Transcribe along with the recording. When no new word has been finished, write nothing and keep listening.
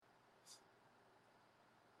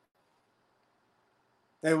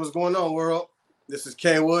Hey, what's going on, world? This is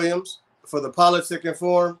Kay Williams for the Politic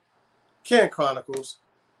Informed, Ken Chronicles,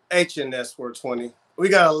 HNS 420. We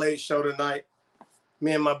got a late show tonight.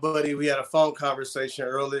 Me and my buddy, we had a phone conversation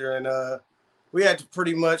earlier, and we had to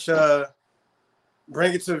pretty much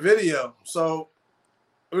bring it to video. So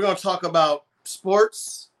we're going to talk about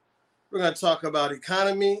sports. We're going to talk about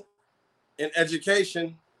economy and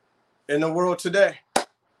education in the world today.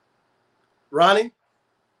 Ronnie,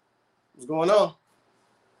 what's going on?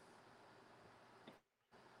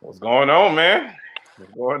 What's going on, man?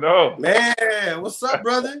 What's going on? Man, what's up,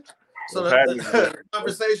 brother? So the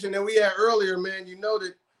conversation that we had earlier, man, you know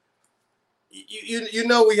that you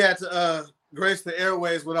know we had to grace the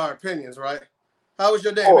airways with our opinions, right? How was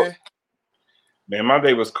your day, man? Man, my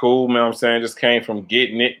day was cool, man. I'm saying just came from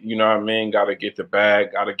getting it, you know what I mean? Gotta get the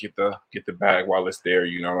bag, gotta get the bag while it's there,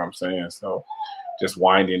 you know what I'm saying? So just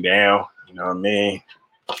winding down, you know what I mean?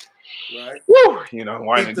 Right. Woo! You know,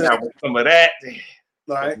 winding down with some of that.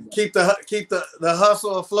 All right. Keep the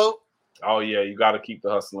hustle afloat. Oh yeah, you gotta keep the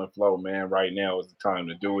hustle and flow, man. Right now is the time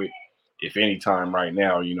to do it. If any time right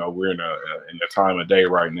now, you know, we're in a time of day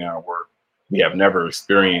right now where we have never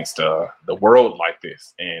experienced the world like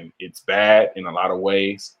this, and it's bad in a lot of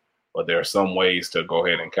ways, but there are some ways to go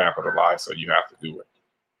ahead and capitalize, so you have to do it.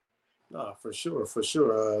 No, for sure.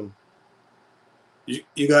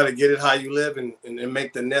 You got to get it how you live and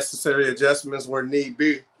make the necessary adjustments where need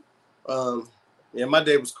be. Yeah, my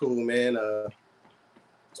day was cool, man.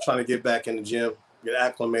 Trying to get back in the gym, get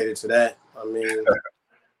acclimated to that. I mean,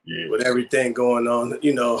 yeah. With everything going on,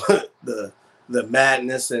 you know, the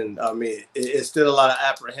madness, and I mean, it's still a lot of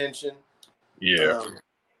apprehension. Yeah.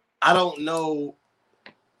 I don't know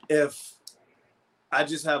if I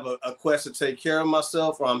just have a quest to take care of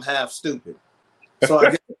myself or I'm half stupid. So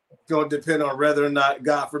I guess it's going to depend on whether or not,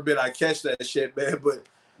 God forbid, I catch that shit, man. But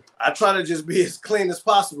I try to just be as clean as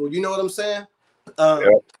possible. You know what I'm saying?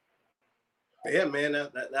 Yeah, man,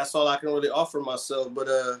 that's all I can really offer myself. But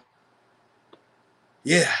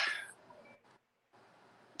yeah.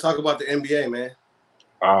 Talk about the NBA, man.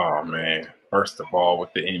 Oh, man. First of all,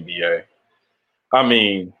 with the NBA. I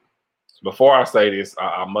mean, before I say this,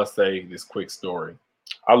 I must say this quick story.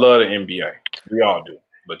 I love the NBA. We all do.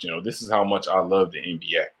 But, you know, this is how much I love the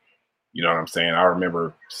NBA. You know what I'm saying? I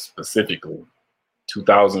remember specifically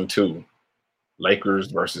 2002, Lakers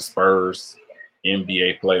versus Spurs,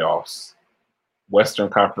 NBA playoffs, Western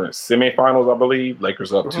Conference semifinals, I believe.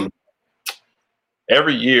 Lakers up 2.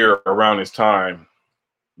 Every year around this time,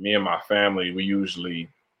 me and my family, we usually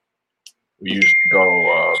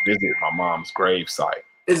go visit my mom's grave site.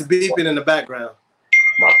 It's beeping in the background.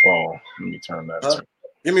 My phone. Let me turn that.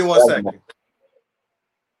 Give me 1 second.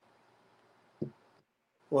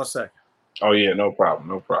 1 second. Oh yeah, no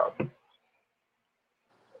problem.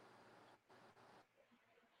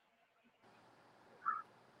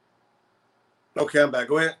 Okay, I'm back.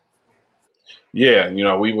 Go ahead. Yeah, you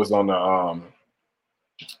know, we was on the I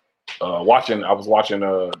was watching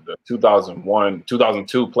the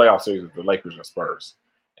 2002 playoff series with the Lakers and Spurs.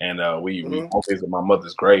 And we visit my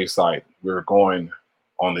mother's grave site. We were going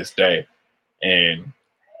on this day. And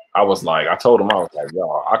I told them, I was like,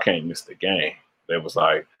 y'all, I can't miss the game. They was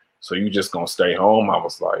like, so you just gonna stay home? I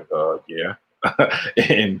was like, yeah.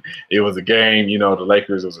 And it was a game, you know, the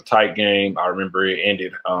Lakers, it was a tight game. I remember it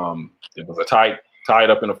ended, it was tied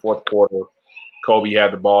up in the fourth quarter. Kobe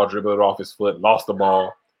had the ball, dribbled it off his foot, lost the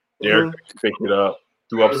ball. Derek picked it up,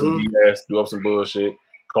 threw up some BS, threw up some bullshit.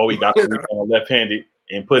 Kobe got the rebound left-handed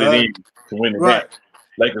and put it in to win the game.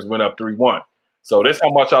 Lakers went up 3-1. So that's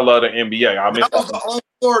how much I love the NBA.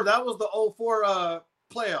 That was the 04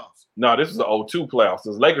 playoffs. No, this is the 02 playoffs.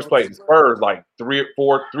 The Lakers played the Spurs like three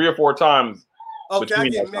or four times. Okay, I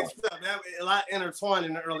get mixed up. That was a lot intertwined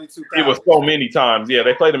in the early 2000s. It was so many times. Yeah,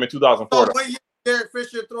 they played them in 2004. So what year Derek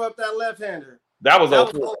Fisher threw up that left-hander? That was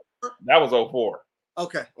 04. That was 04.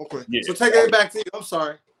 Okay. Yeah. So take it back to you. I'm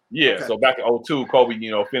sorry. Yeah, okay. So back in 02, Kobe,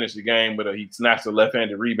 you know, finished the game, but he snatched a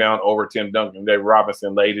left-handed rebound over Tim Duncan. David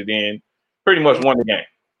Robinson laid it in. Pretty much won the game.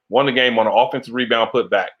 Won the game on an offensive rebound put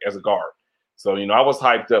back as a guard. So, you know, I was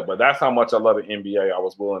hyped up, but that's how much I love the NBA. I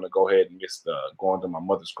was willing to go ahead and miss going to my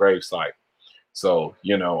mother's grave site. So,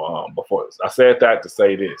 you know, before I said that to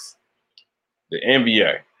say this, the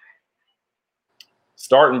NBA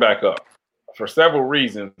starting back up. For several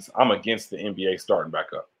reasons, I'm against the NBA starting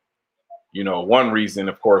back up. You know, one reason,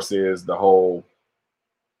 of course, is the whole,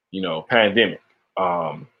 you know, pandemic.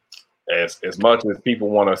 As much as people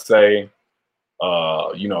want to say,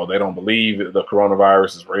 you know, they don't believe the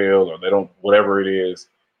coronavirus is real or they don't, whatever it is,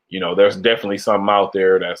 you know, there's definitely something out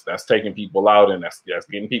there that's taking people out and that's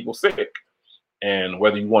getting people sick. And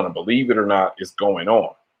whether you want to believe it or not, it's going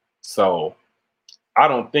on. So I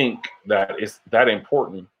don't think that it's that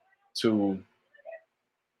important to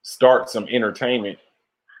start some entertainment.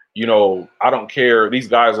 You know, I don't care. These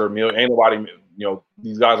guys are ain't nobody, you know,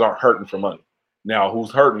 these guys aren't hurting for money. Now,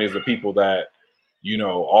 who's hurting is the people that, you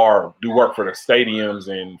know, do work for the stadiums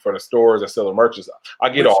and for the stores that sell the merchandise. I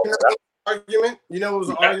get all that. Argument. You know, it was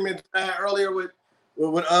an argument I had earlier with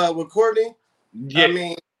Courtney. Yeah. I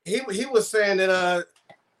mean, he was saying that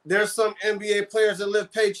there's some NBA players that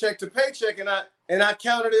live paycheck to paycheck, and I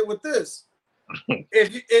countered it with this.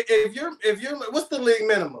 if you're what's the league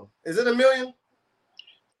minimum? Is it $1 million?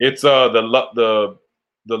 It's the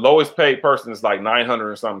lowest paid person is like 900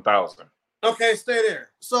 or something thousand. Okay, stay there.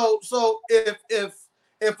 So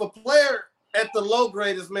if a player at the low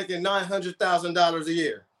grade is making $900,000 a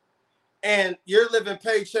year, and you're living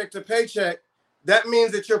paycheck to paycheck, that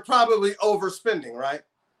means that you're probably overspending, right?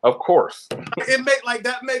 Of course.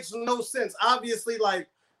 That makes no sense. Obviously, like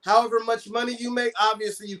however much money you make,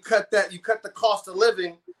 obviously you cut the cost of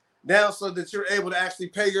living down so that you're able to actually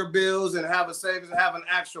pay your bills and have a savings and have an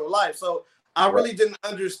actual life. So I really didn't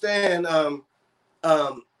understand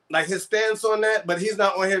like his stance on that, but he's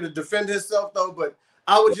not on here to defend himself though. But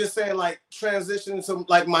I was just saying, like, transition to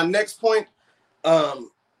like my next point.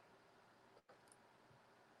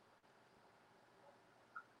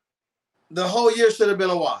 The whole year should have been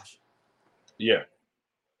a wash. Yeah,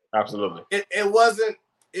 absolutely. It wasn't.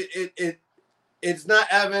 It's not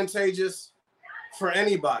advantageous for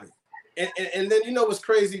anybody. And then you know what's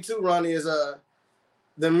crazy too, Ronnie, is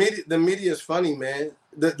the media is funny, man.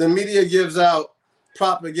 The media gives out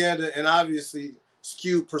propaganda and obviously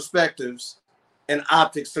skewed perspectives and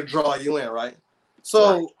optics to draw you in, right?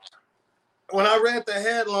 So when I read the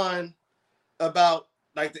headline about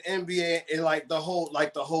like the NBA and like the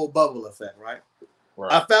whole bubble effect, right?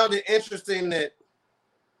 I found it interesting that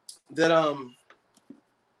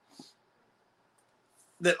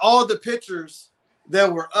all the pictures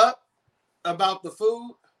that were up about the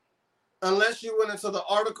food, unless you went into the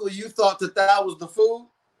article, you thought that was the food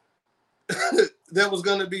that was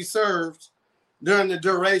going to be served during the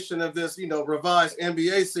duration of this, you know, revised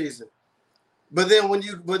NBA season. But then when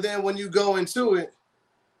you go into it,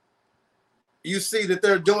 you see that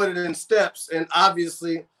they're doing it in steps, and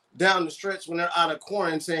obviously down the stretch when they're out of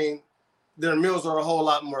quarantine, their meals are a whole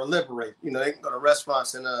lot more liberated. You know, they can go to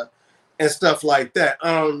restaurants and stuff like that.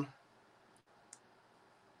 How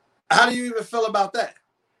do you even feel about that?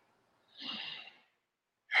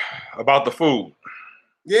 About the food?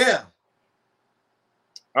 Yeah.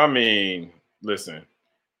 I mean, listen,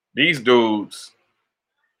 these dudes,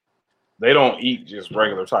 they don't eat just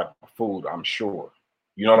regular type of food, I'm sure.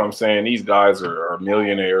 You know what I'm saying? These guys are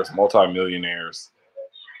millionaires, multimillionaires,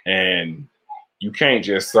 and you can't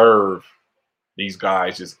just serve these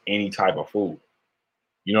guys just any type of food.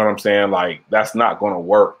 You know what I'm saying? Like, that's not going to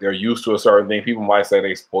work. They're used to a certain thing. People might say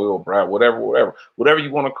they spoiled brat, whatever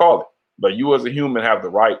you want to call it. But you as a human have the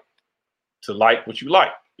right to like what you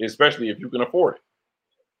like, especially if you can afford it.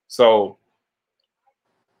 So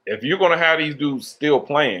if you're going to have these dudes still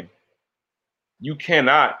playing, you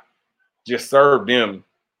cannot just serve them.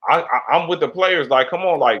 I'm with the players. Like, come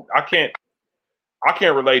on, like I can't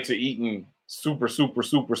relate to eating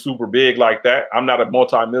super big like that. I'm not a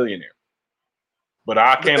multimillionaire, but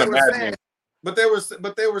I can't imagine. But they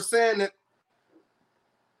were saying that.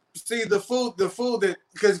 See the food that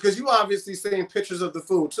because you obviously seen pictures of the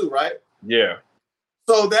food too, right? Yeah.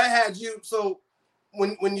 So that had you. So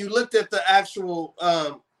when you looked at the actual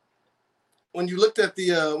when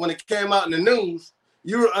it came out in the news,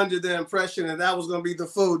 you were under the impression that was going to be the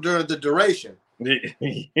food during the duration.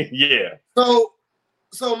 Yeah. So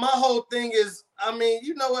my whole thing is, I mean,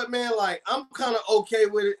 you know what, man? Like, I'm kind of okay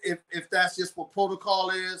with it if that's just what protocol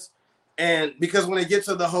is, and because when they get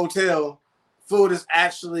to the hotel, food is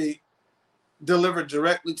actually delivered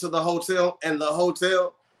directly to the hotel, and the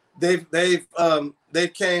hotel they're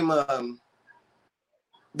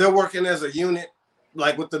working as a unit,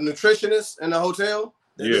 like with the nutritionists in the hotel.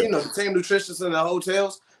 Yeah. You know, the same nutritionists in the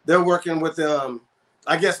hotels, they're working with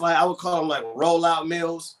I guess like I would call them like rollout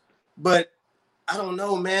meals. But I don't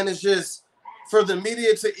know, man. It's just for the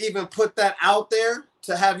media to even put that out there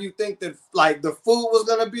to have you think that like the food was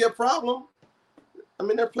gonna be a problem. I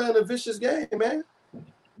mean, they're playing a vicious game, man.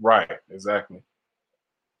 Right. Exactly.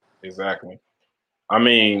 I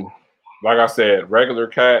mean, like I said, regular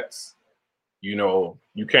cats, you know,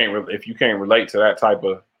 if you can't relate to that type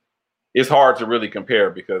of, it's hard to really compare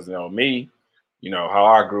because, you know, me, you know, how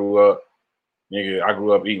I grew up, nigga, I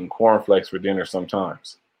grew up eating cornflakes for dinner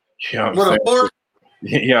sometimes. You know what I'm saying? Fork?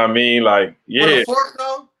 You know what I mean? Like, yeah. With a fork,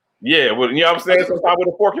 though? Yeah, well, you know what I'm saying? Sometimes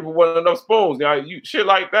with a fork, if it wasn't enough spoons, you know, shit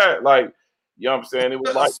like that. Like, you know what I'm saying? It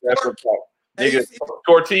was like that. Sometimes. Nigga,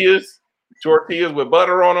 tortillas with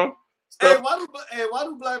butter on them. Hey, why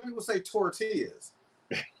do black people say tortillas?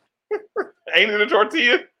 Ain't it a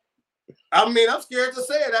tortilla? I mean, I'm scared to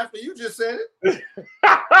say it after you just said it.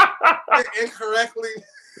 Incorrectly.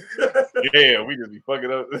 Yeah, we just be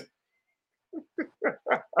fucking up.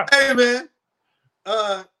 Hey, man.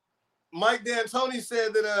 Mike D'Antoni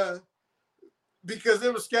said that because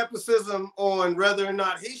there was skepticism on whether or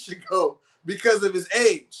not he should go because of his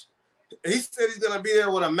age. He said he's going to be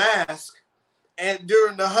there with a mask. And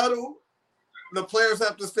during the huddle, the players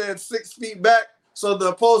have to stand 6 feet back so the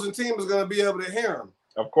opposing team is going to be able to hear him.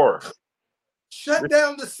 Of course. Shut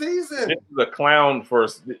down the season. This is a clown for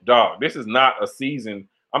dog. This is not a season.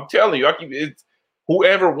 I'm telling you, it's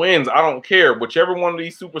whoever wins, I don't care. Whichever one of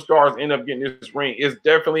these superstars end up getting this ring is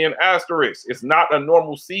definitely an asterisk. It's not a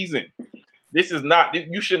normal season. This is not.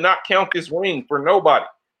 You should not count this ring for nobody.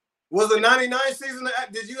 Was the 99 season?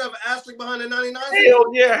 Did you have an asterisk behind the 99? Hell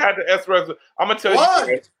yeah, I had the asterisk. I'm gonna tell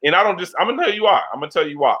you, and I don't just. I'm gonna tell you why. I'm gonna tell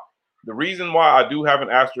you why. The reason why I do have an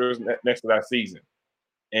asterisk next to that season,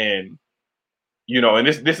 and you know, and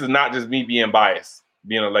this is not just me being biased,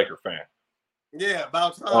 being a Laker fan. Yeah,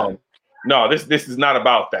 about time. No, this is not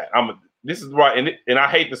about that. This is why, and I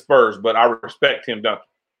hate the Spurs, but I respect Tim Duncan.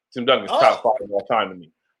 Tim Duncan's top 5 of all time to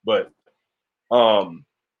me. But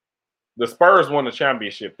the Spurs won the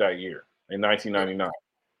championship that year in 1999.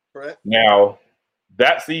 Correct. Now,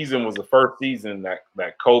 that season was the first season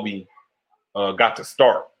that Kobe got to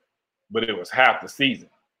start, but it was half the season.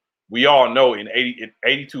 We all know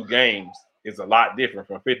 82 games is a lot different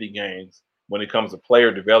from 50 games when it comes to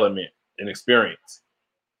player development and experience.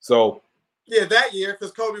 So yeah, that year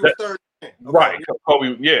because Kobe was third. Okay. Right,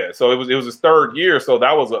 Kobe. Yeah, so it was his third year, so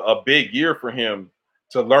that was a big year for him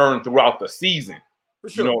to learn throughout the season. For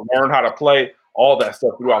sure. You know, learn how to play all that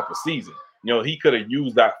stuff throughout the season. You know, he could have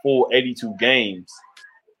used that full 82 games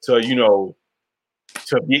to, you know,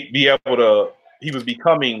 to be able to. He was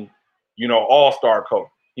becoming, you know, all-star Kobe.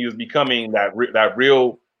 He was becoming that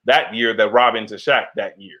year that Robin to Shaq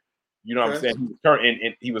that year. You know what I'm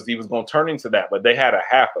saying? He was going to turn into that, but they had a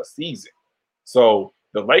half a season. So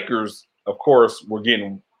the Lakers, of course, were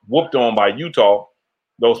getting whooped on by Utah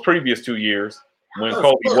those previous 2 years when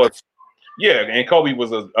Kobe was, and Kobe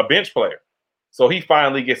was a bench player. So he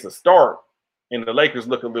finally gets a start, and the Lakers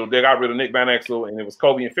look a little. They got rid of Nick Van Exel, and it was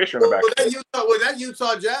Kobe and Fisher in the back. With that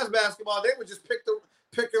Utah Jazz basketball, they would just pick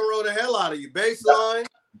and roll the hell out of you. Baseline.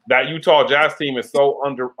 That Utah Jazz team is so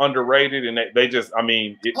underrated, and they just, I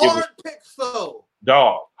mean, it was picks though.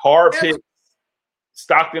 Dog, hard picks.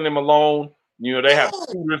 Stockton and Malone. You know, they have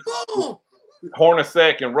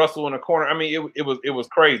Hornacek and Russell in the corner. I mean, it was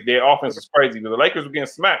crazy. Their offense was crazy. But the Lakers were getting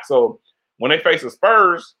smacked. So when they face the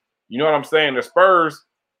Spurs, you know what I'm saying? The Spurs,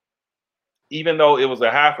 even though it was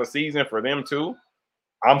a half a season for them too,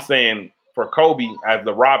 I'm saying for Kobe as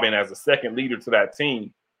the Robin, as the second leader to that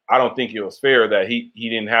team, I don't think it was fair that he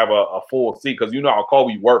didn't have a full seat because you know how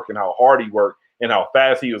Kobe worked and how hard he worked and how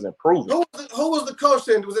fast he was improving. Who was the coach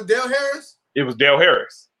then? Was it Dale Harris? It was Dale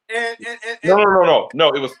Harris. No.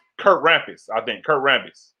 It was Kurt Rambis, I think. Kurt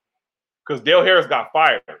Rambis. Because Dale Harris got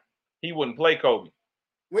fired. He wouldn't play Kobe.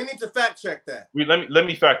 We need to fact check that. Let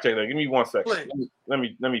me fact check that. Give me 1 second. Let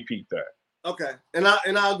me peep that. Okay. And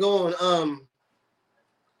I'll go on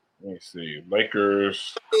let me see.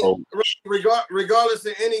 Lakers. Regardless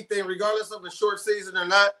of anything, regardless of a short season or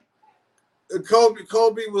not,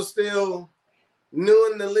 Kobe was still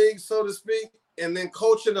new in the league, so to speak, and then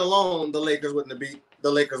coaching alone, the Lakers wouldn't have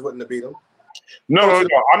beat them. No.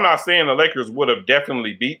 I'm not saying the Lakers would have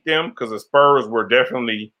definitely beat them because the Spurs were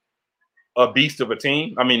definitely a beast of a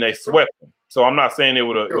team. I mean, they swept them. So I'm not saying it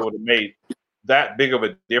would have made that big of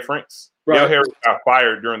a difference. Right. Dale Harris got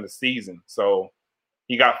fired during the season, so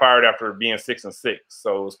he got fired after being 6-6.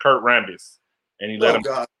 So it was Kurt Rambis, and he let him.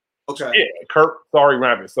 God. Okay. Yeah,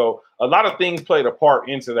 Rambis. So a lot of things played a part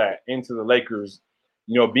into the Lakers,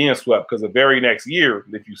 you know, being swept because the very next year,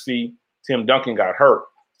 if you see, Tim Duncan got hurt,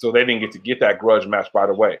 so they didn't get that grudge match right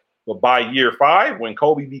away. But by year 5, when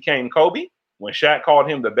Kobe became Kobe, when Shaq called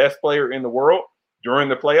him the best player in the world during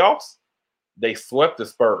the playoffs, they swept the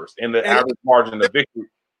Spurs in the average margin of victory.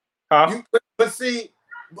 But see,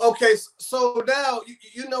 okay, so now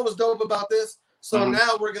you know what's dope about this. So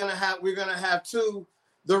now we're gonna have two.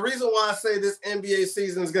 The reason why I say this NBA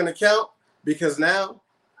season is gonna count because now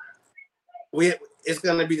it's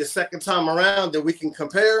gonna be the second time around that we can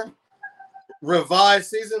compare revised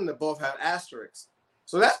season that both have asterisks.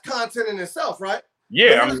 So that's content in itself, right?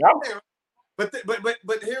 Yeah, but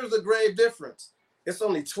here's the grave difference. it's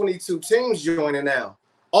only 22 teams joining now.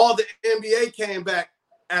 All the NBA came back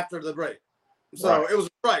after the break. So it was a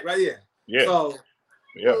strike, right? Yeah. Yeah. So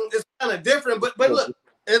it's kind of different. But look,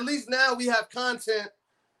 at least now we have content.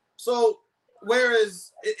 So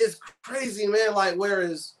whereas it's crazy, man, like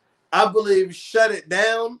whereas I believe shut it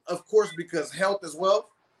down, of course, because health is wealth.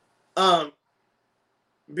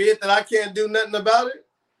 Be it that I can't do nothing about it,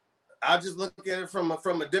 I just look at it from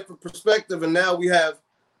a different perspective. And now we have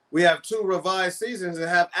 2 revised seasons and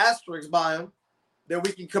have asterisks by them that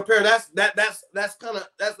we can compare. That's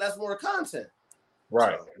more content.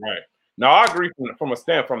 Right, right. Now I agree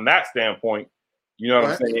from that standpoint. You know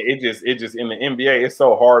what I'm saying? It just in the NBA, it's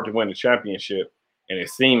so hard to win the championship, and it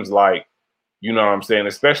seems like, you know what I'm saying,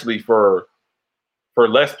 especially for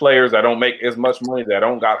less players that don't make as much money, that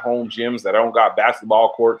don't got home gyms, that don't got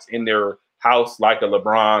basketball courts in their house like a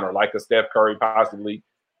LeBron or like a Steph Curry, possibly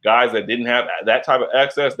guys that didn't have that type of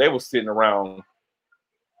access. They were sitting around,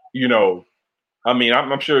 you know. I mean,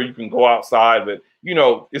 I'm sure you can go outside, but you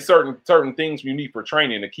know, it's certain things you need for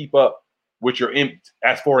training to keep up with your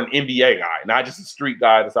as for an NBA guy, not just a street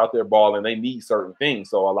guy that's out there balling. They need certain things.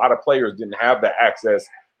 So a lot of players didn't have the access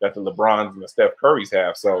that the LeBrons and the Steph Currys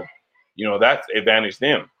have. So, you know, that's advantaged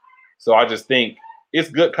them. So I just think it's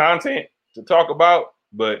good content to talk about,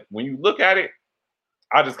 but when you look at it,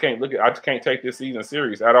 I just can't take this season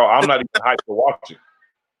serious at all. I'm not even hyped to watch it.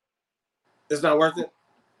 It's not worth it.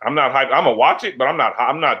 I'm not hyped. I'm gonna watch it, but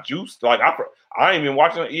I'm not juiced. Like I ain't been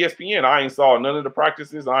watching ESPN. I ain't saw none of the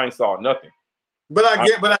practices. I ain't saw nothing. But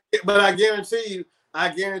I guarantee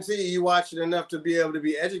you watch it enough to be able to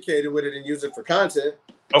be educated with it and use it for content.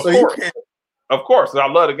 Of course. I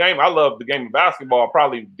love the game. I love the game of basketball.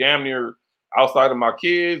 Probably damn near outside of my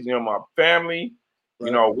kids, you know, my family, you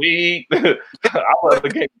know, weed. I love the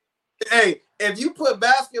game. Hey, if you put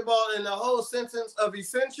basketball in the whole sentence of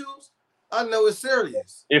essentials, I know it's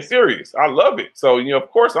serious. It's serious. I love it. So, you know, of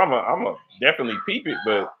course, I'm a definitely peep it,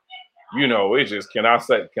 but you know, it's just can I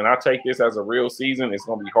take this as a real season? It's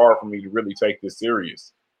gonna be hard for me to really take this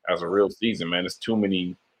serious as a real season, man. It's too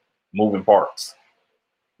many moving parts.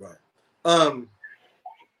 Right.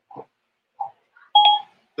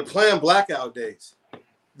 The planned blackout dates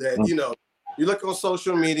that you know, you look on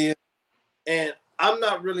social media, and I'm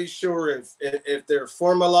not really sure if they're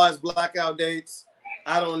formalized blackout dates.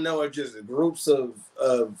 I don't know if just groups of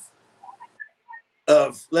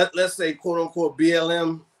let's say quote unquote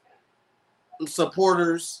BLM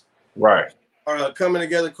supporters right are coming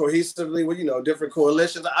together cohesively with, you know, different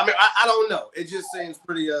coalitions. I mean, I don't know. It just seems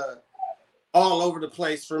pretty all over the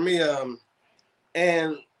place for me.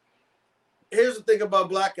 And here's the thing about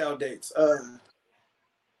blackout dates.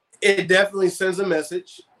 It definitely sends a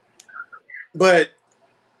message, but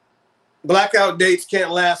blackout dates can't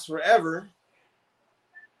last forever.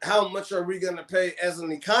 How much are we going to pay as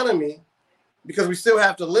an economy? Because we still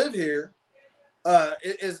have to live here.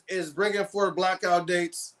 Is bringing forward blackout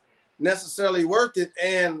dates necessarily worth it?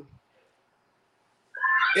 And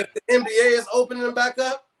if the NBA is opening back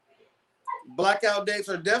up, blackout dates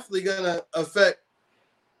are definitely going to affect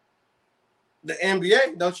the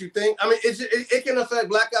NBA, don't you think? I mean, it can affect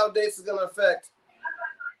blackout dates. Is going to affect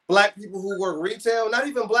Black people who work retail, not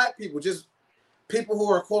even Black people, just people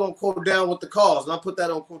who are quote unquote down with the cause, and I'll put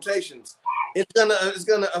that on quotations. It's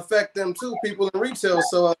gonna affect them too, people in retail.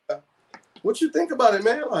 So, what you think about it,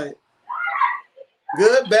 man? Like,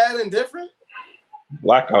 good, bad, and different?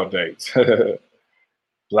 Blackout dates.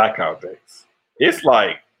 Blackout dates. It's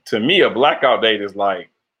like, to me, a blackout date is like,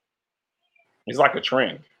 it's like a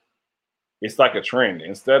trend. It's like a trend.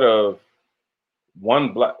 Instead of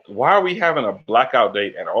why are we having a blackout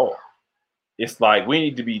date at all? It's like we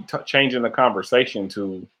need to be changing the conversation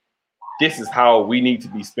to, this is how we need to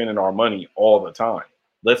be spending our money all the time.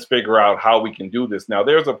 Let's figure out how we can do this. Now,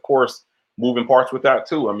 there's, of course, moving parts with that,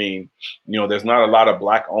 too. I mean, you know, there's not a lot of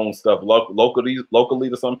Black-owned stuff locally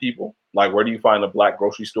to some people. Like, where do you find a Black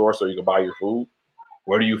grocery store so you can buy your food?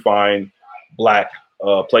 Where do you find Black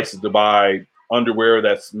places to buy underwear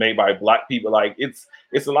that's made by Black people? Like, it's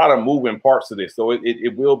a lot of moving parts to this. So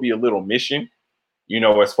it will be a little mission, you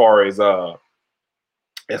know, as far as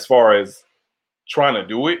trying to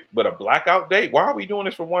do it. But a blackout date, why are we doing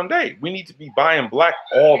this for one day? We need to be buying Black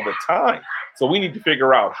all the time. So we need to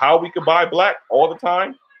figure out how we can buy Black all the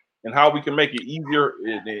time and how we can make it easier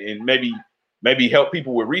and maybe help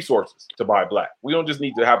people with resources to buy Black. We don't just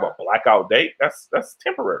need to have a blackout date. That's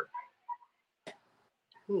temporary.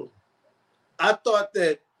 I thought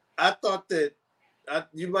that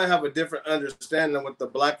you might have a different understanding of what the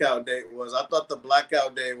blackout date was. I thought the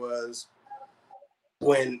blackout day was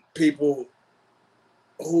when people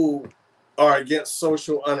who are against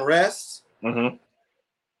social unrest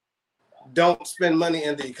don't spend money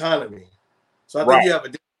in the economy. So I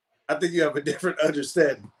think you have a different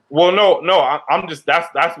understanding. Well, no, I'm just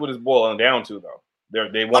that's what it's boiling down to though.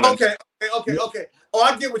 They want Okay. Oh,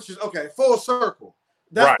 I get what you're okay. Full circle.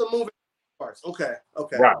 That's the moving parts. Okay.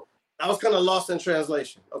 Right. I was kind of lost in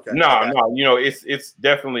translation. Okay. No, it's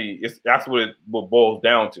definitely that's what it boils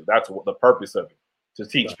down to. That's what the purpose of it, to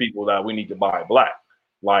teach people that we need to buy black.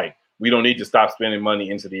 Like we don't need to stop spending money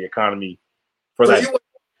into the economy for that.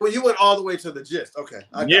 You went all the way to the gist. Okay.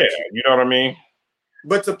 You know what I mean?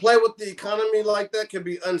 But to play with the economy like that can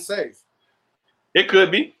be unsafe. It could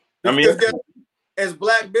be. As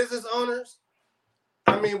black business owners,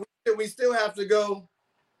 we still have to go.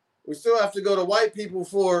 We still have to go to white people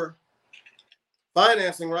for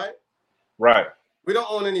financing, right? Right. We don't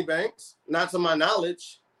own any banks, not to my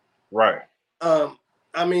knowledge. Right.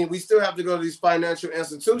 We still have to go to these financial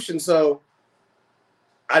institutions. So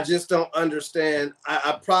I just don't understand.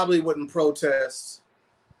 I probably wouldn't protest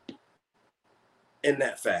in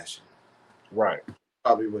that fashion. Right.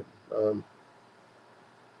 Probably wouldn't.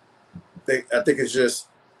 I think it's just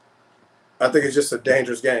a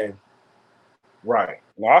dangerous game. Right.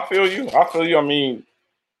 No, I feel you. I mean,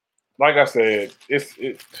 like I said, it's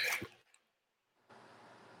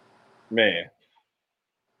man.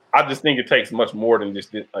 I just think it takes much more than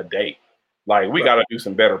just a date. Like we got to do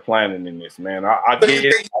some better planning in this, man. I get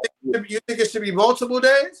it. You think it should be multiple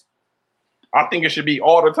days? I think it should be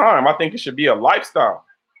all the time. I think it should be a lifestyle.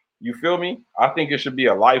 You feel me? I think it should be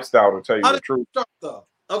a lifestyle, to tell you the truth. Start, though?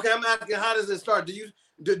 Okay, I'm asking, how does it start? Do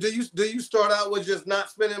you start out with just not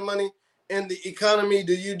spending money in the economy?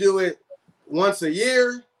 Do you do it once a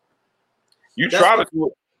year? You try to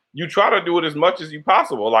do it as much as you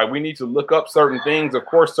possible. Like we need to look up certain things. Of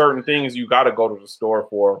course, certain things you got to go to the store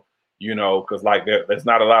for, because like there's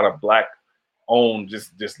not a lot of black owned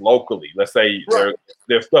just locally. Let's say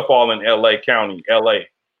there's stuff all in LA County, LA.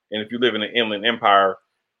 And if you live in the Inland Empire,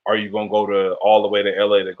 are you going to go to all the way to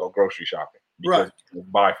LA to go grocery shopping? Because you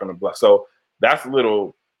buy from the black. So that's a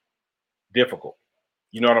little difficult.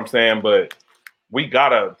 You know what I'm saying? But we got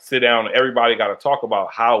to sit down. Everybody got to talk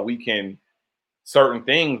about how we can, certain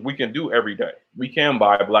things we can do every day. We can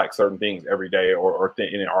buy black certain things every day or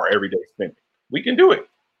in our everyday spending. We can do it.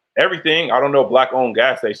 Everything. I don't know black owned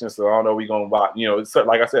gas stations, so I don't know we going to buy, it's,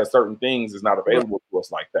 like I said, certain things is not available to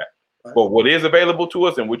us like that. Right. But what is available to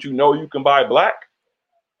us and what you can buy black,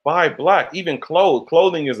 buy black. Even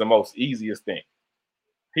clothing is the most easiest thing.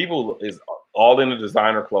 People is all in the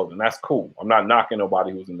designer clothing. That's cool. I'm not knocking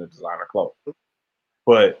nobody who's in the designer clothing.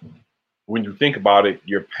 But when you think about it,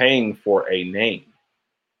 you're paying for a name.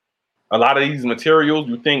 A lot of these materials,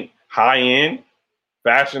 you think high end,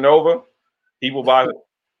 Fashion Nova, people buy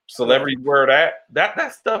celebrities wear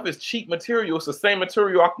that stuff is cheap material. It's the same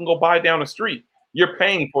material I can go buy down the street. You're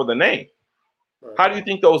paying for the name. Right. How do you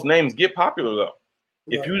think those names get popular though?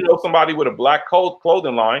 Right. If you know somebody with a black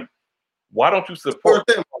clothing line, why don't you support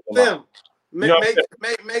them? Make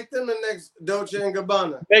them the next Dolce and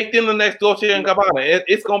Gabbana. Make them the next Dolce and Gabbana.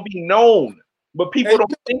 It's gonna be known, but people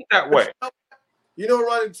don't think that way.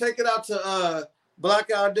 Ronnie, take it out to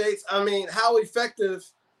blackout dates. I mean, how effective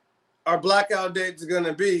are blackout dates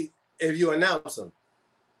gonna be if you announce them?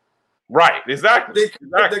 Right, exactly.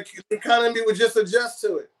 The economy would just adjust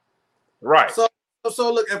to it. Right. So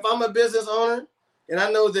look, if I'm a business owner and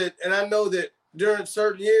I know that during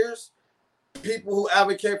certain years, people who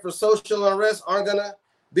advocate for social unrest aren't gonna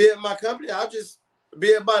be at my company, I'll just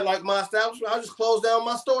be at my establishment. I'll just close down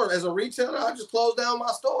my store. As a retailer, I'll just close down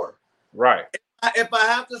my store. Right. If I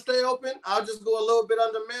have to stay open, I'll just go a little bit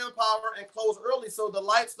under manpower and close early so the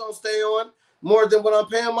lights don't stay on more than what I'm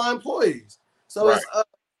paying my employees. So right.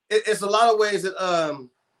 It's a lot of ways that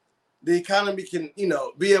the economy can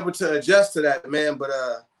be able to adjust to that, man. But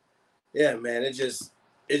yeah, man, it's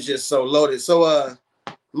just so loaded. So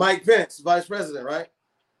Mike Pence, Vice President, right?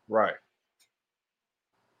 Right.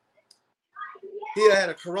 He had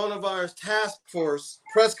a coronavirus task force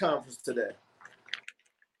press conference today.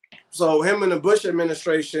 So him and the Bush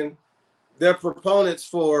administration, they're proponents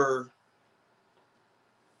for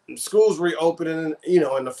schools reopening,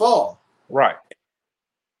 in the fall. Right.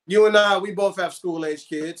 You and I, we both have school-age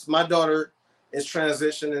kids. My daughter is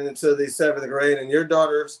transitioning into the 7th grade, and your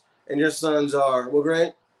daughters and your sons are what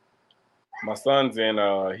grade? My son's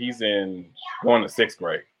he's going to 6th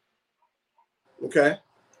grade. Okay.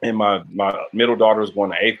 And my middle daughter is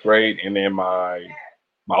going to 8th grade, and then my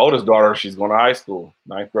oldest daughter, she's going to high school,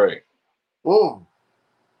 9th grade. Ooh.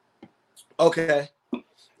 Okay.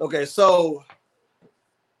 So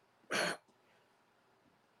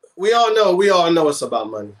we all know it's about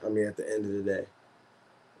money. I mean, at the end of the day,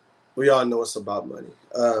 we all know it's about money.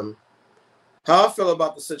 How I feel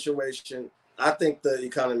about the situation, I think the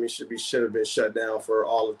economy should have been shut down for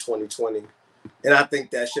all of 2020. And I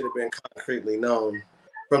think that should have been concretely known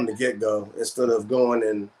from the get-go instead of going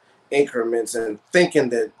in increments and thinking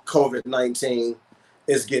that COVID-19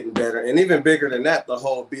 is getting better. And even bigger than that, the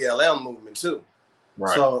whole BLM movement too.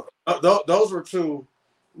 Right. So those were two,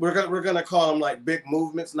 we're gonna call them like big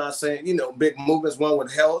movements, not saying, big movements, one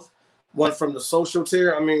with health, one from the social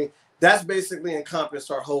tier. I mean, that's basically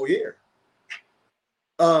encompassed our whole year.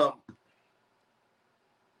 For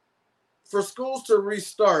schools to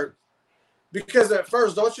restart, because at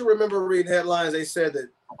first, don't you remember reading headlines? They said that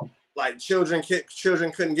like children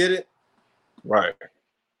couldn't get it, right,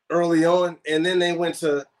 early on, and then they went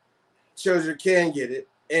to children can get it,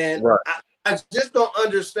 and right. I just don't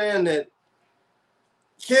understand that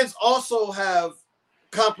kids also have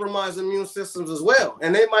compromised immune systems as well,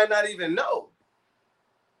 and they might not even know.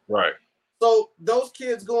 Right. So those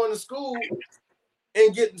kids going to school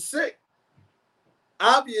and getting sick,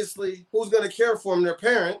 obviously, who's going to care for them? Their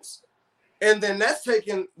parents. And then that's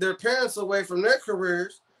taking their parents away from their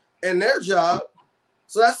careers and their job.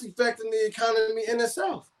 So that's affecting the economy in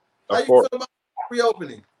itself. How you feel about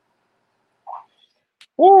reopening?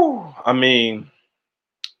 Woo. I mean,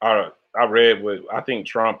 I read what I think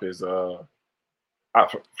Trump is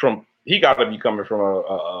he got to be coming from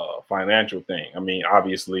a financial thing. I mean,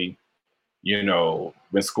 obviously, when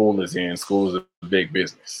school is a big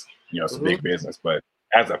business. It's a big business. But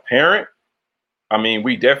as a parent, I mean,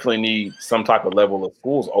 we definitely need some type of level of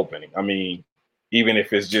schools opening. I mean, even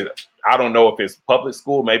if it's just, I don't know if it's public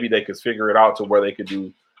school, maybe they could figure it out to where they could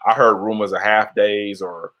do, I heard rumors of half days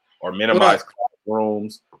or minimize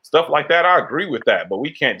classrooms, stuff like that. I agree with that, but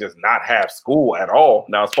we can't just not have school at all.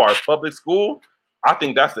 Now, as far as public school, I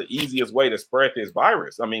think that's the easiest way to spread this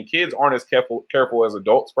virus. I mean, kids aren't as careful as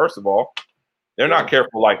adults. First of all, they're not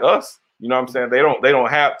careful like us. You know what I'm saying? They don't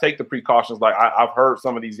take the precautions. Like I've heard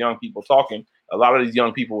some of these young people talking. A lot of these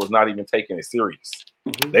young people was not even taking it serious.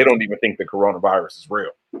 They don't even think the coronavirus is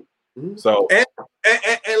real. So and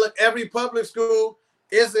look, every public school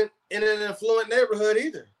isn't in an affluent neighborhood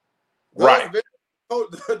either. Right.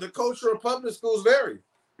 The culture of public schools vary.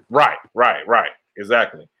 Right.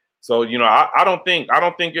 Exactly. So I don't think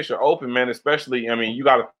it should open, man. Especially, I mean, you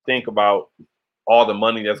got to think about all the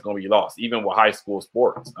money that's going to be lost, even with high school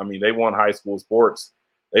sports. I mean, they want high school sports.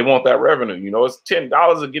 They want that revenue. It's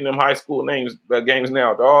 $10 of getting them high school games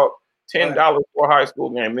now, dog. $10 for a high school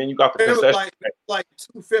game. Then you got the concession. It was like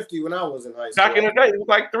 $2.50 when I was in high school. Back in the day, it was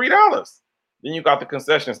like $3. Then you got the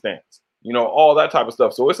concession stands. All that type of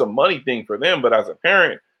stuff. So it's a money thing for them. But as a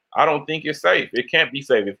parent, I don't think it's safe. It can't be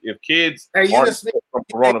safe if kids aren't sick from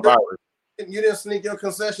coronavirus. You didn't sneak your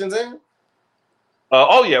concessions in?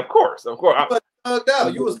 Oh yeah, of course. You was thugged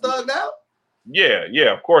out. You was thugged out?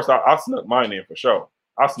 Yeah. Of course, I snuck mine in for sure.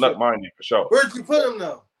 Where'd you put them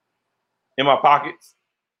though? In my pockets.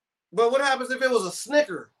 But what happens if it was a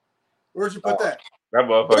Snicker? Where'd you put that? That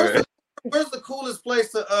motherfucker. Where's the coolest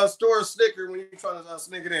place to store a Snicker when you're trying to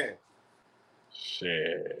sneak it in?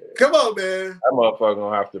 Shit. Come on, man. That motherfucker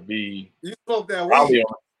gonna have to be. You smoke that weed. Probably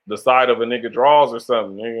on the side of a nigga drawers or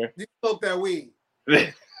something, nigga. You smoke that weed.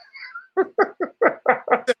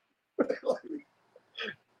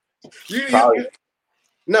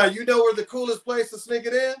 Now you know where the coolest place to sneak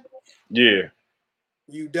it in? Yeah.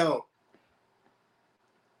 You don't.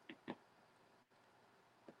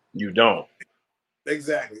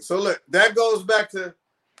 Exactly. So look, that goes back to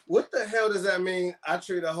what the hell does that mean? I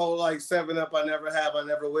treat a whole like 7-Up, I never have, I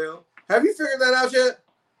never will. Have you figured that out yet?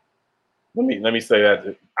 Let me say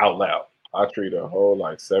that out loud. I treat a whole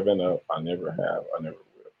like 7-Up, I never have, I never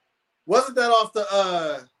will. Wasn't that off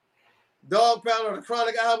the Dog Pound or the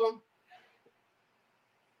Chronic album?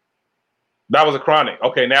 That was a Chronic.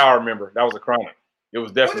 Okay, now I remember. That was a Chronic. It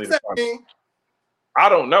was definitely the Chronic. Mean? I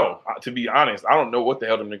don't know. To be honest, I don't know what the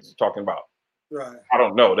hell them niggas are talking about. Right. I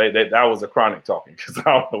don't know. That was a Chronic talking because I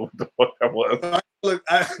don't know what the fuck that was. Look,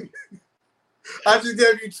 I just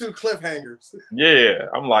gave you 2 cliffhangers. Yeah,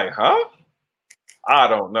 I'm like, huh? I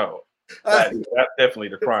don't know. That's definitely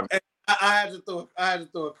the Chronic. I had to throw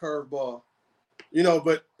a curveball,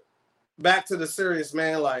 But back to the serious,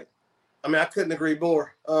 man. Like, I mean, I couldn't agree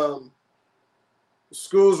more.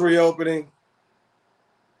 Schools reopening,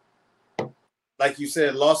 like you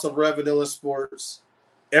said, loss of revenue in sports.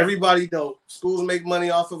 Everybody knows schools make money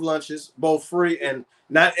off of lunches, both free and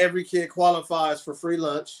not every kid qualifies for free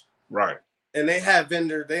lunch. Right. And they have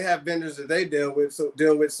vendors that they deal with.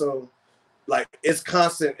 So like it's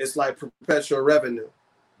constant. It's like perpetual revenue.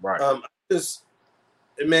 Right.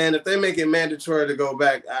 Man, if they make it mandatory to go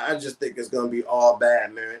back, I just think it's gonna be all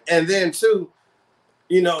bad, man. And then too,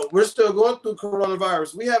 You know, we're still going through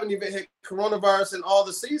coronavirus. We haven't even hit coronavirus in all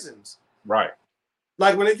the seasons. Right.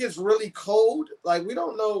 Like when it gets really cold, like we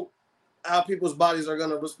don't know how people's bodies are going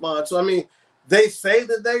to respond. So, I mean, they say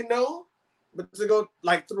that they know, but to go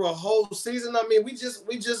like through a whole season, I mean, we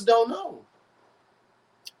just don't know.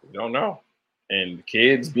 We don't know. And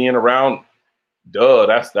kids being around,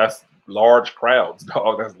 that's large crowds,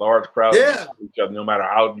 dog. That's large crowds. Yeah. Each other, no matter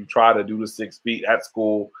how you try to do the 6 feet at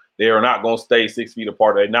school, they are not going to stay 6 feet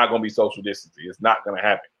apart. They're not going to be social distancing. It's not going to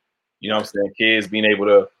happen. You know what I'm saying? Kids being able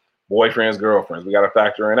to, boyfriends, girlfriends. We got to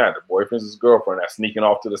factor in that. The boyfriend's his girlfriend that's sneaking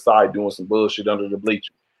off to the side doing some bullshit under the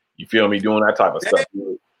bleachers. You feel me? Doing that type of stuff.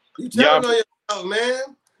 You telling on yourself, man.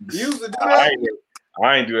 You used to do that.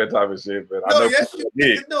 I ain't do that type of shit, but no, I know yes, people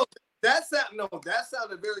did. No, that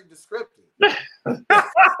sounded very descriptive.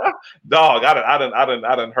 Dog,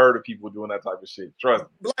 I done heard of people doing that type of shit. Trust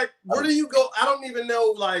me. Like, where do you go? I don't even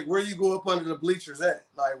know like where you go up under the bleachers at.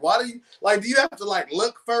 Like, why do you have to like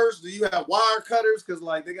look first? Do you have wire cutters? Because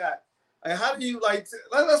like they got like how do you like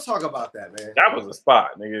let's talk about that, man. That was a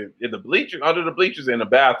spot, nigga. In the bleachers, under the bleachers in the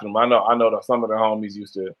bathroom. I know that some of the homies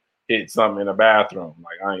used to hit something in the bathroom.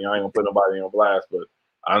 Like I ain't gonna put nobody on blast, but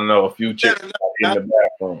I know a few chicks in the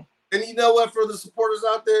bathroom. And you know what, for the supporters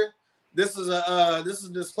out there, this is a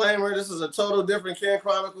disclaimer. This is a total different Ken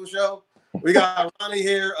Chronicle show. We got Ronnie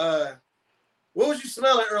here. What was you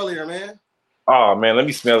smelling earlier, man? Oh man, let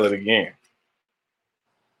me smell it again.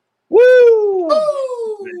 Woo!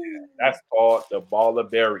 Man, that's called the ball of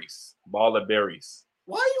berries. Ball of berries.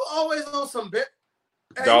 Why are you always on some bit?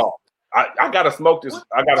 Hey, dog, I gotta smoke this.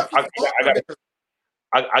 I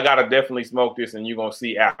gotta definitely smoke this, and you're gonna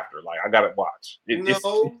see after. Like I gotta watch.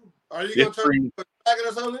 Are you gonna turn a packet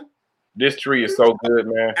or something? This tree is so good,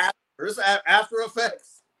 man. After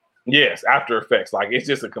effects. Yes, after effects. Like it's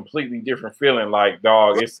just a completely different feeling. Like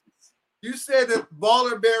dog, it's. You said that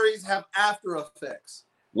baller berries have after effects.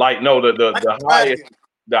 Like no, the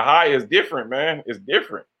high is different, man. It's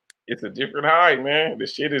different. It's a different high, man. The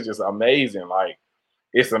shit is just amazing. Like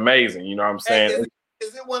it's amazing. You know what I'm saying?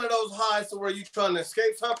 Is it one of those highs to where you trying to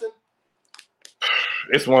escape something?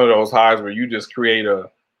 It's one of those highs where you just create a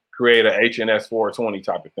HNS 420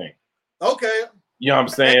 type of thing. Okay. You know what I'm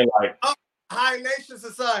saying? Like High Nation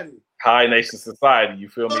Society. High Nation Society. You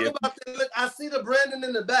feel me? Look, I see the branding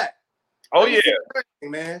in the back. Oh yeah,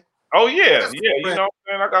 man. Oh yeah, yeah. You know what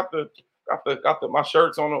I'm saying? I got my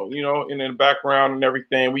shirts on, you know, in the background and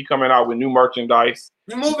everything. We coming out with new merchandise.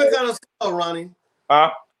 You're moving kind of slow, Ronnie.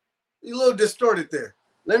 Huh? You a little distorted there.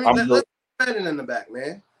 Let's branding in the back,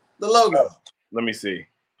 man. The logo. Let me see.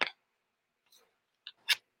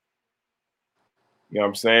 You know what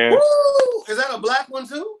I'm saying? Woo! Is that a black one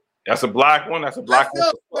too? That's a black one. That's a black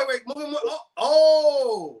one. Wait, moving.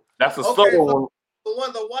 Oh. That's a silver one.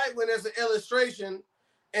 The white one is an illustration,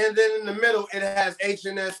 and then in the middle it has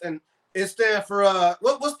HNS, and it stands for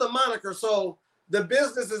what's the moniker? So the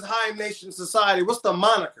business is High Nation Society. What's the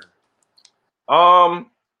moniker?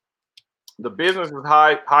 The business is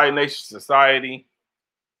High Nation Society.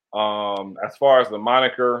 As far as the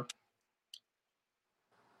moniker,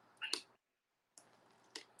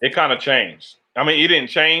 it kind of changed. I mean, it didn't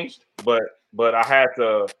change, but I had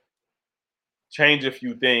to change a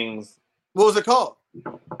few things. What was it called?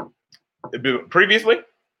 Previously?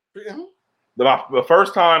 Mm-hmm. The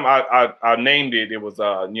first time I named it, it was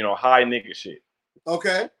high nigga shit.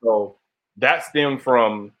 Okay. So that stemmed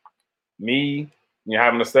from me,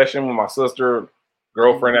 having a session with my sister,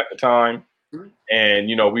 girlfriend at the time, and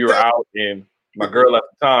we were out, and my girl at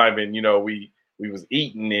the time, and we was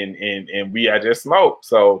eating and we had just smoked.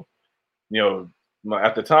 So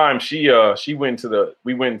at the time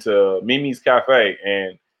we went to Mimi's Cafe,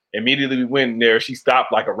 and immediately we went in there. She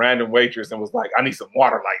stopped like a random waitress and was like, "I need some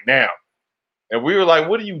water like now." And we were like,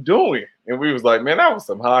 "What are you doing?" And we was like, "Man, that was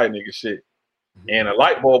some high nigga shit." And a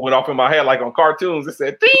light bulb went off in my head like on cartoons. It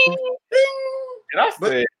said, "Ding, ding." And I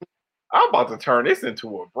said, "I'm about to turn this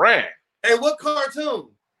into a brand." Hey, what cartoon?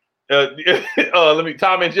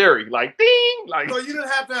 Tom and Jerry, like ding, like. So you didn't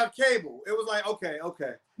have to have cable. It was like, okay.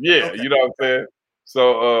 Yeah, okay. You know what I'm saying?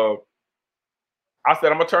 So I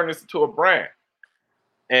said, I'm gonna turn this into a brand.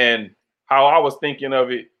 And how I was thinking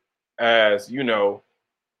of it as, the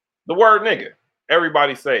word nigga.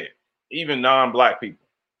 Everybody say it, even non-black people.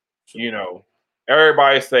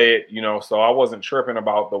 Everybody say it, so I wasn't tripping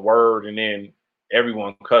about the word, and then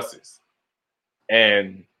everyone cusses.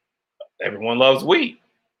 And everyone loves weed.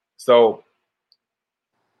 So,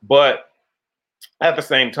 but at the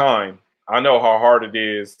same time, I know how hard it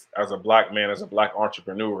is as a black man, as a black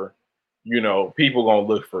entrepreneur. People gonna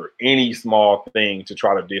look for any small thing to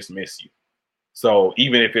try to dismiss you. So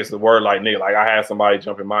even if it's the word like nigga, like I had somebody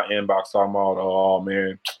jump in my inbox talking about, oh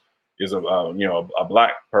man, is a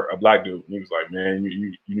black dude. And he was like, man,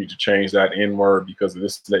 you need to change that N word because of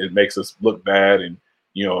this. It makes us look bad, and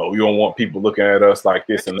you don't want people looking at us like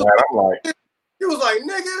this and that. I'm like, he was like,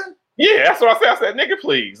 nigga. Yeah, that's what I said. I said, nigga,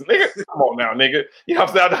 please, nigga, come on now, nigga. You know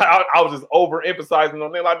what I'm saying? I was just overemphasizing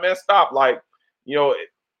on there, like, man, stop. Like,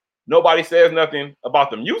 nobody says nothing about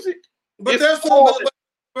the music. But there's some.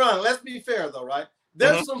 Ron, let's be fair though, right?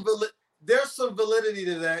 There's some validity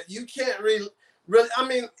to that. You can't really. I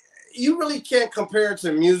mean, you really can't compare it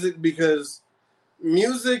to music because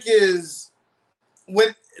music is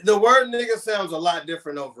when the word nigga sounds a lot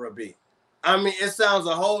different over a beat. I mean, it sounds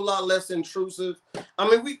a whole lot less intrusive. I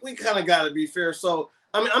mean, we kind of got to be fair. So,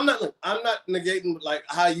 I mean, I'm not negating like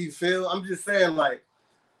how you feel. I'm just saying like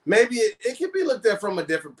maybe it can be looked at from a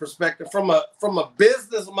different perspective, from a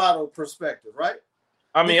business model perspective, right?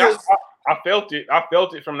 I mean, I felt it. I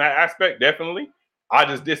felt it from that aspect, definitely. I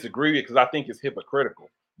just disagree because I think it's hypocritical.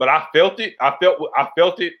 But I felt it. I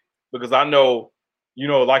felt it because I know,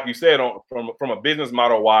 like you said, from a business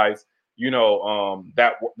model wise,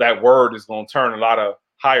 that word is going to turn a lot of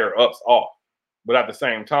higher ups off. But at the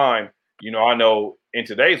same time, I know in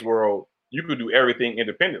today's world, you could do everything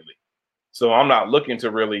independently. So I'm not looking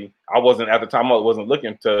to really. I wasn't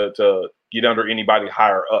looking to get under anybody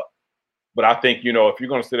higher up. But I think, if you're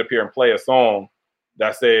going to sit up here and play a song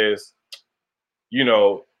that says,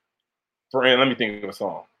 let me think of a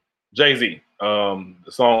song. Jay-Z, the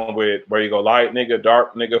song with where you go, light nigga,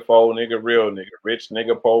 dark nigga, faux nigga, real nigga, rich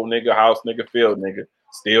nigga, poor nigga, house nigga, field nigga,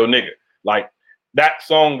 still nigga. Like that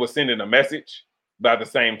song was sending a message, but at the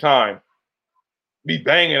same time, be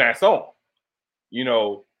banging that song. We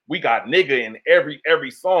got nigga in every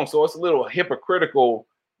song. So it's a little hypocritical.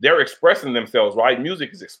 They're expressing themselves, right?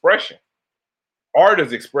 Music is expression. Art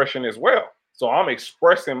is expression as well. So I'm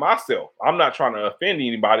expressing myself. I'm not trying to offend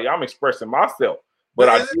anybody. I'm expressing myself.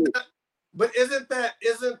 But isn't that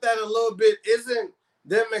a little bit? Isn't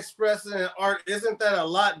them expressing art? Isn't that a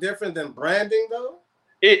lot different than branding though?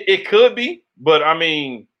 It could be, but I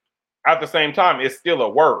mean, at the same time, it's still a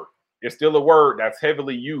word. It's still a word that's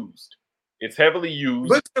heavily used. It's heavily used.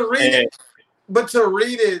 But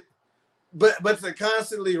to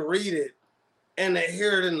constantly read it. And to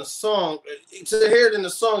hear it in the song,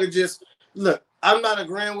 it just look. I'm not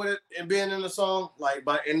agreeing with it and being in the song like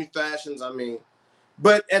by any fashions. I mean,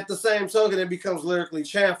 but at the same token, it becomes lyrically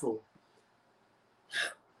chantful.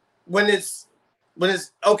 When it's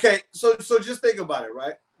okay. So just think about it,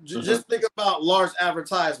 right? Just think about large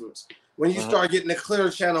advertisements when you start getting the Clear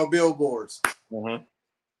Channel billboards.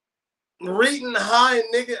 Reading high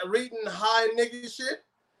nigga shit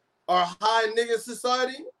or high nigga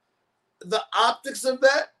society. The optics of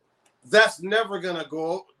that's never gonna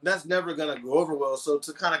go over well. So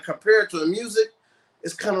to kind of compare it to the music,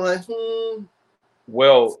 it's kind of like,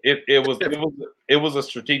 Well, it was a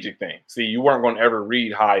strategic thing. See, you weren't gonna ever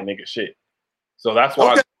read high nigga shit, so that's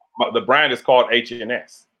why the brand is called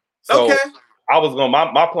HNS. So I was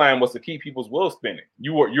my plan was to keep people's wheels spinning.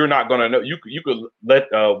 You're not gonna know. You could let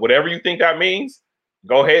whatever you think that means,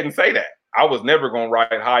 go ahead and say that. I was never gonna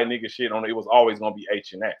write high nigga shit on it. It was always gonna be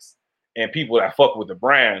HNS. And people that fuck with the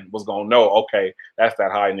brand was gonna know, okay, that's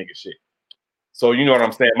that high nigga shit. So you know what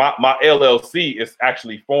I'm saying? My LLC is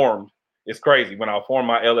actually formed. It's crazy. When I formed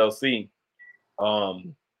my LLC, I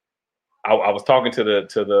was talking to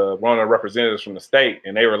the one of the representatives from the state,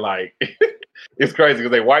 and they were like, it's crazy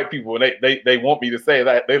because they white people and they want me to say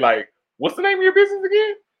that. They like, what's the name of your business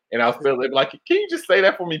again? And I was feeling like, can you just say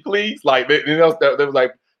that for me, please? Like they was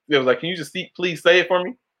like, can you just please say it for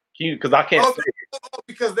me? Because I can't say it.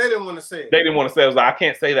 Because they didn't want to say it. They didn't want to say it. I was like, I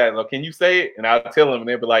can't say that. Like, can you say it? And I'll tell them, and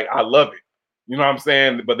they'll be like, I love it. You know what I'm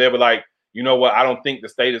saying? But they'll be like, you know what? I don't think the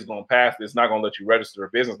state is going to pass this. It's not going to let you register a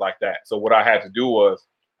business like that. So what I had to do was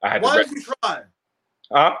Why did you try?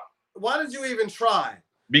 Huh? Why did you even try?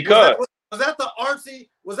 Because was that the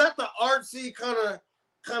artsy kind of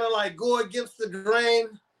like go against the grain?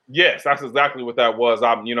 Yes, that's exactly what that was.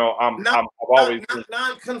 I've always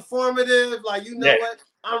non-conformative. Like what?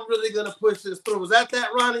 I'm really gonna push this through. Was that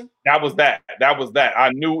Ronnie? That was that.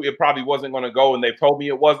 I knew it probably wasn't gonna go, and they told me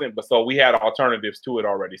it wasn't. But so we had alternatives to it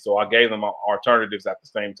already. So I gave them alternatives at the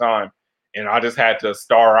same time, and I just had to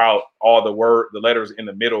star out all the letters in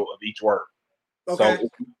the middle of each word. Okay. So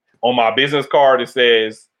on my business card it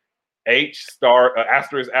says H star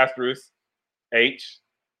asterisk asterisk H.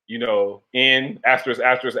 N asterisk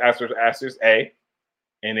asterisk asterisk asterisk A,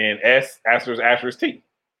 and then S asterisk asterisk T.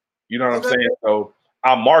 You know what I'm saying? So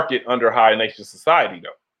I market under High Nation Society though.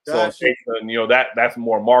 Gotcha. So that's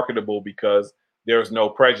more marketable because there's no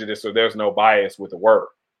prejudice or there's no bias with the word.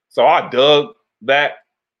 So I dug that,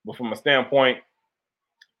 but from a standpoint,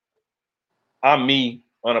 I'm me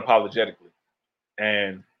unapologetically.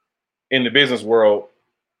 And in the business world,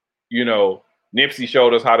 you know, Nipsey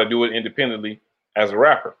showed us how to do it independently as a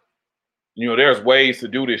rapper. You know, there's ways to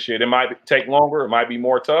do this shit. It might take longer, it might be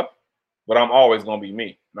more tough, but I'm always gonna be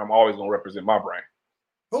me, and I'm always gonna represent my brand.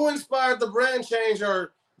 Who inspired the brand change,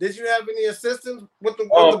 or did you have any assistance with the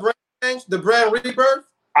brand change, the brand rebirth?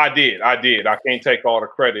 I did. I can't take all the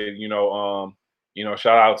credit.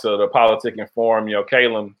 Shout out to the Politicking Forum. You know,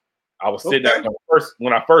 Caleb. I was sitting there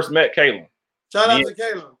when I first met Caleb. Shout out to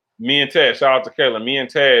Caleb. Me and Tez. Shout out to Caleb. Me and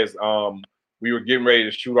Tez. We were getting ready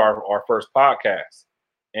to shoot our first podcast,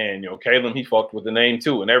 and Caleb, he fucked with the name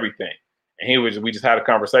too and everything. And we just had a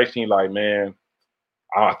conversation. He like, man,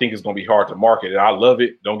 I think it's gonna be hard to market it. I love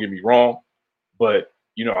it. Don't get me wrong, but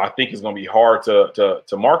I think it's gonna be hard to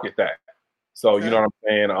market that. So you know what I'm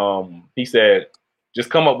saying? He said, just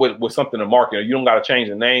come up with something to market. You don't got to change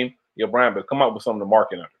the name, your brand, but come up with something to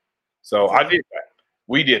market under. So I did that.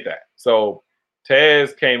 We did that. So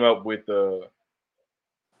Tez came up with the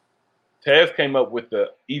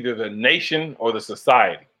either the nation or the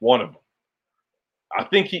society, one of them. I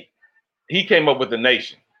think he came up with the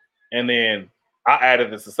nation, and then I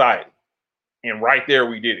added the society. And right there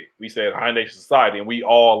we did it. We said High Nation Society, and we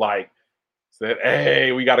all said,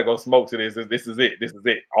 hey, we got to go smoke to this. This is it. This is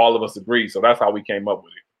it. All of us agreed. So that's how we came up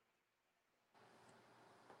with it.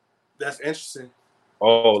 That's interesting.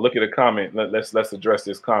 Oh, look at the comment. Let's address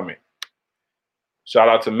this comment. Shout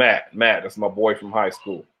out to Matt. Matt, that's my boy from high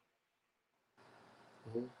school.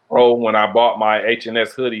 Mm-hmm. Bro, when I bought my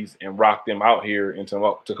H&S hoodies and rocked them out here in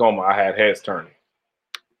Tacoma, I had heads turning.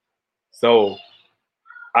 So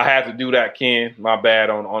I had to do that, Ken. My bad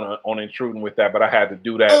on intruding with that, but I had to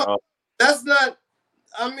do that. That's not.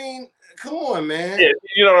 I mean, come on, man. Yeah,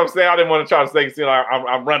 you know what I'm saying. I didn't want to try to say,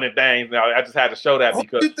 I'm running things now. I just had to show that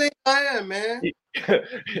because you think I am, man.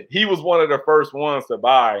 He was one of the first ones to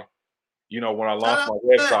buy. When I launched my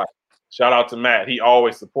website. Shout out to Matt. He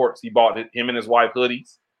always supports. He bought him and his wife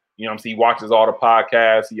hoodies. He watches all the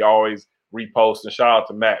podcasts. He always reposts. And shout out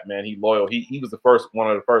to Matt, man. He loyal. He was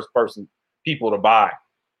one of the first people to buy.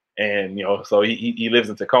 And so he lives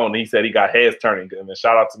in Tacoma. He said he got heads turning. And then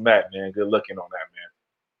shout out to Matt, man. Good looking on that, man.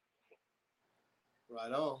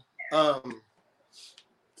 Right on.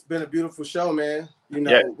 It's been a beautiful show, man. We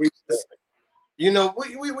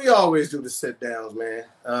always do the sit downs, man.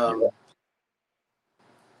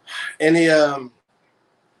 Any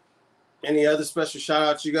other special shout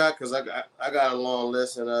outs you got? Because I got a long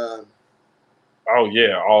list and oh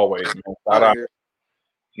yeah, always, man. Shout out.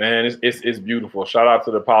 Man, it's beautiful. Shout out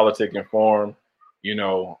to the Politicking Forum.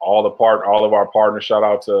 All of our partners. Shout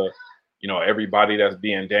out to everybody that's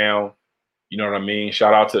being down. You know what I mean?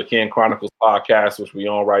 Shout out to the Ken Chronicles podcast, which we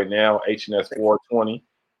on right now, HNS 420.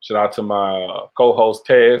 Shout out to my co-host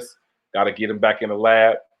Tez. Got to get him back in the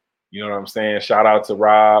lab. You know what I'm saying? Shout out to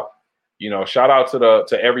Rob. Shout out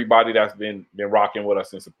to everybody that's been rocking with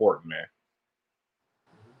us and supporting,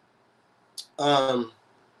 man.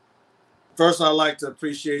 First, I'd like to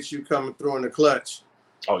appreciate you coming through in the clutch.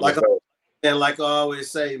 Oh, like I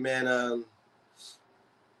always say, man,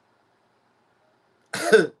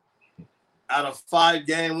 out of 5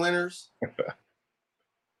 game winners,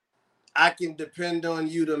 I can depend on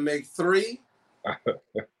you to make 3.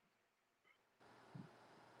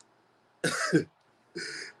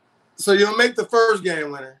 So you'll make the first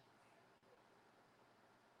game winner.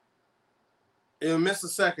 You'll miss the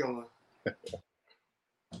second one.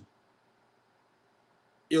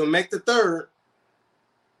 You'll make the third.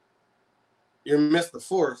 You'll miss the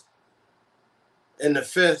fourth. And the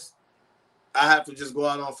fifth, I have to just go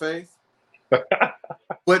out on faith.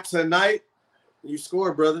 But tonight, you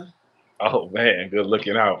scored, brother. Oh, man. Good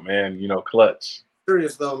looking out, man. Clutch.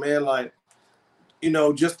 Serious, though, man. Like,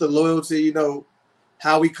 just the loyalty,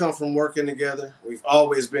 how we come from working together. We've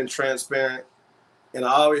always been transparent. And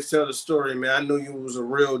I always tell the story, man. I knew you was a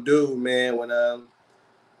real dude, man,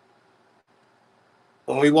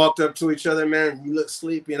 when we walked up to each other, man, you look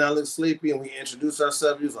sleepy and I look sleepy, and we introduced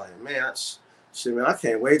ourselves. He was like, man, man, I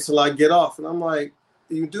can't wait till I get off. And I'm like,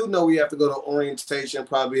 you do know we have to go to orientation,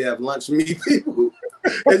 probably have lunch, meet people.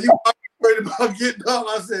 And you worried about getting off.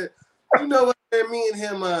 I said, you know what, man, me and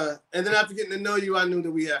him, and then after getting to know you, I knew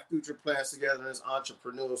that we have future plans together as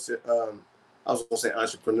entrepreneurship. I was going to say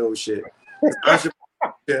entrepreneurship.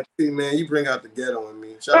 Entrepreneurship. See, man, you bring out the ghetto in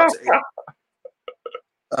me. Shout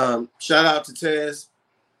out to Tez.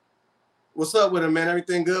 What's up with him, man?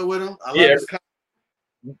 Everything good with him?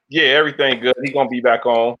 Yeah, everything good. He gonna be back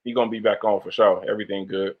on. He gonna be back on for sure. Everything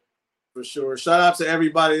good. For sure. Shout out to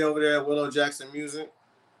everybody over there at Willow Jackson Music.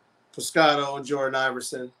 Pescado, Jordan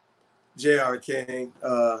Iverson, J.R. King.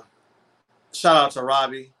 Shout out to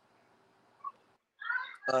Robbie.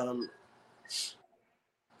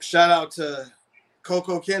 Shout out to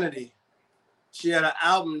Coco Kennedy. She had an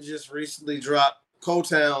album just recently dropped,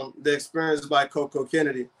 Co-Town, The Experience by Coco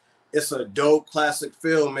Kennedy. It's a dope classic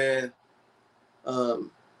feel, man. Her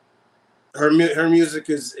music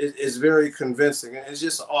is very convincing. It's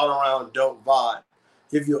just an all-around dope vibe.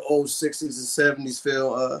 Give you an old 60s and 70s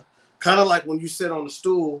feel. Kind of like when you sit on the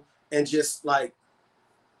stool and just like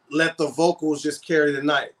let the vocals just carry the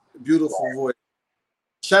night. Beautiful voice.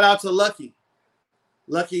 Shout out to Lucky.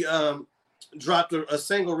 Lucky dropped a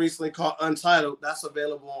single recently called Untitled. That's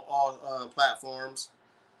available on all platforms.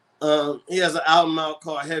 He has an album out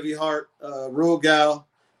called Heavy Heart. Real Gal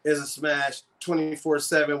is a smash.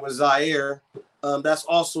 24/7 with Zaire. That's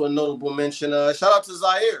also a notable mention. Shout out to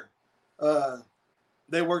Zaire.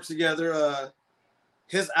 They work together.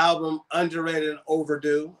 His album, Underrated and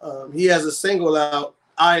Overdue. He has a single out,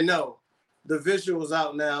 I Know. The visual's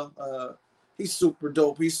out now. He's super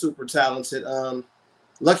dope. He's super talented.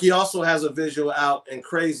 Lucky also has a visual out and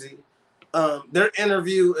Crazy. Their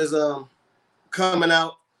interview is coming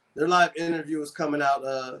out. Their live interview is coming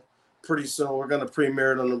out pretty soon. We're going to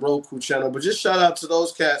premiere it on the Roku channel. But just shout out to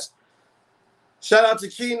those cats. Shout out to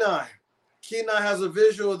Key9. Key9 has a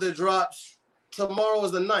visual that drops tomorrow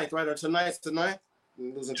is the 9th, right? Or tonight's the 9th?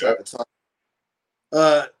 I'm losing track of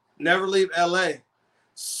time. Never Leave LA.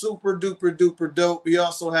 Super duper duper dope. He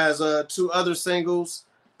also has 2 other singles.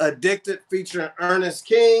 Addicted featuring Ernest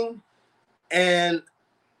King and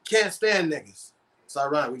Can't Stand Niggas. It's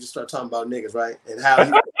ironic. We just start talking about niggas, right? And how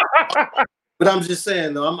he but I'm just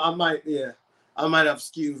saying though, I might have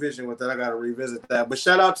skewed vision with that. I gotta revisit that. But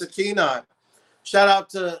shout out to Key9. Shout out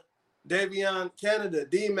to Davion Canada,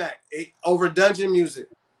 D-Mac, over Dungeon Music.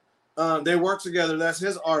 They work together. That's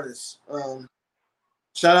his artist.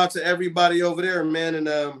 Shout out to everybody over there, man.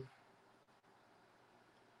 And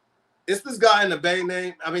it's this guy in the Bay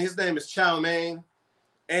name. I mean, his name is Chow Mein.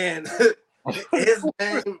 And his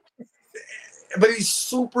name, but he's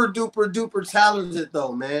super duper duper talented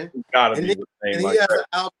though, man. Gotta and be the same. And he has an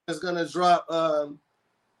album that's gonna drop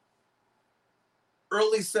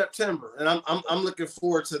early September, and I'm looking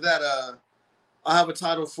forward to that. I'll have a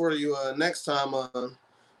title for you next time.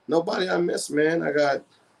 Nobody I miss, man. I got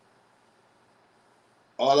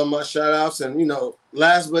all of my shout outs, and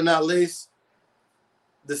last but not least,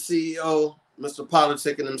 the CEO, Mr.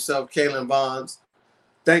 Politicking himself, Kalen Bonds.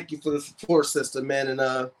 Thank you for the support system, man,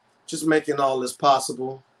 and just making all this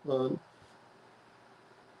possible.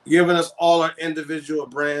 Giving us all our individual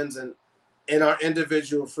brands and our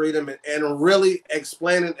individual freedom and really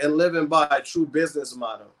explaining and living by a true business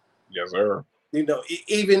motto. Yes, sir.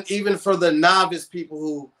 Even for the novice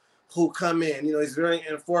people who come in, he's very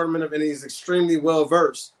informative and he's extremely well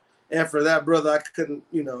versed. And for that, brother,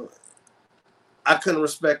 I couldn't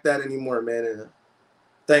respect that anymore, man. And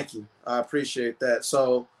thank you. I appreciate that.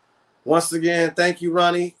 So once again, thank you,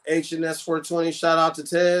 Ronnie. HNS 420. Shout out to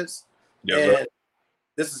Tez. Yes, and sir.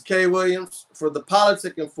 This is Kay Williams for the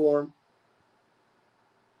Politicking Forum,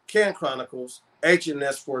 Can Chronicles,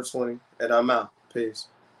 HNS 420, and I'm out. Peace.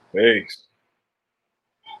 Peace.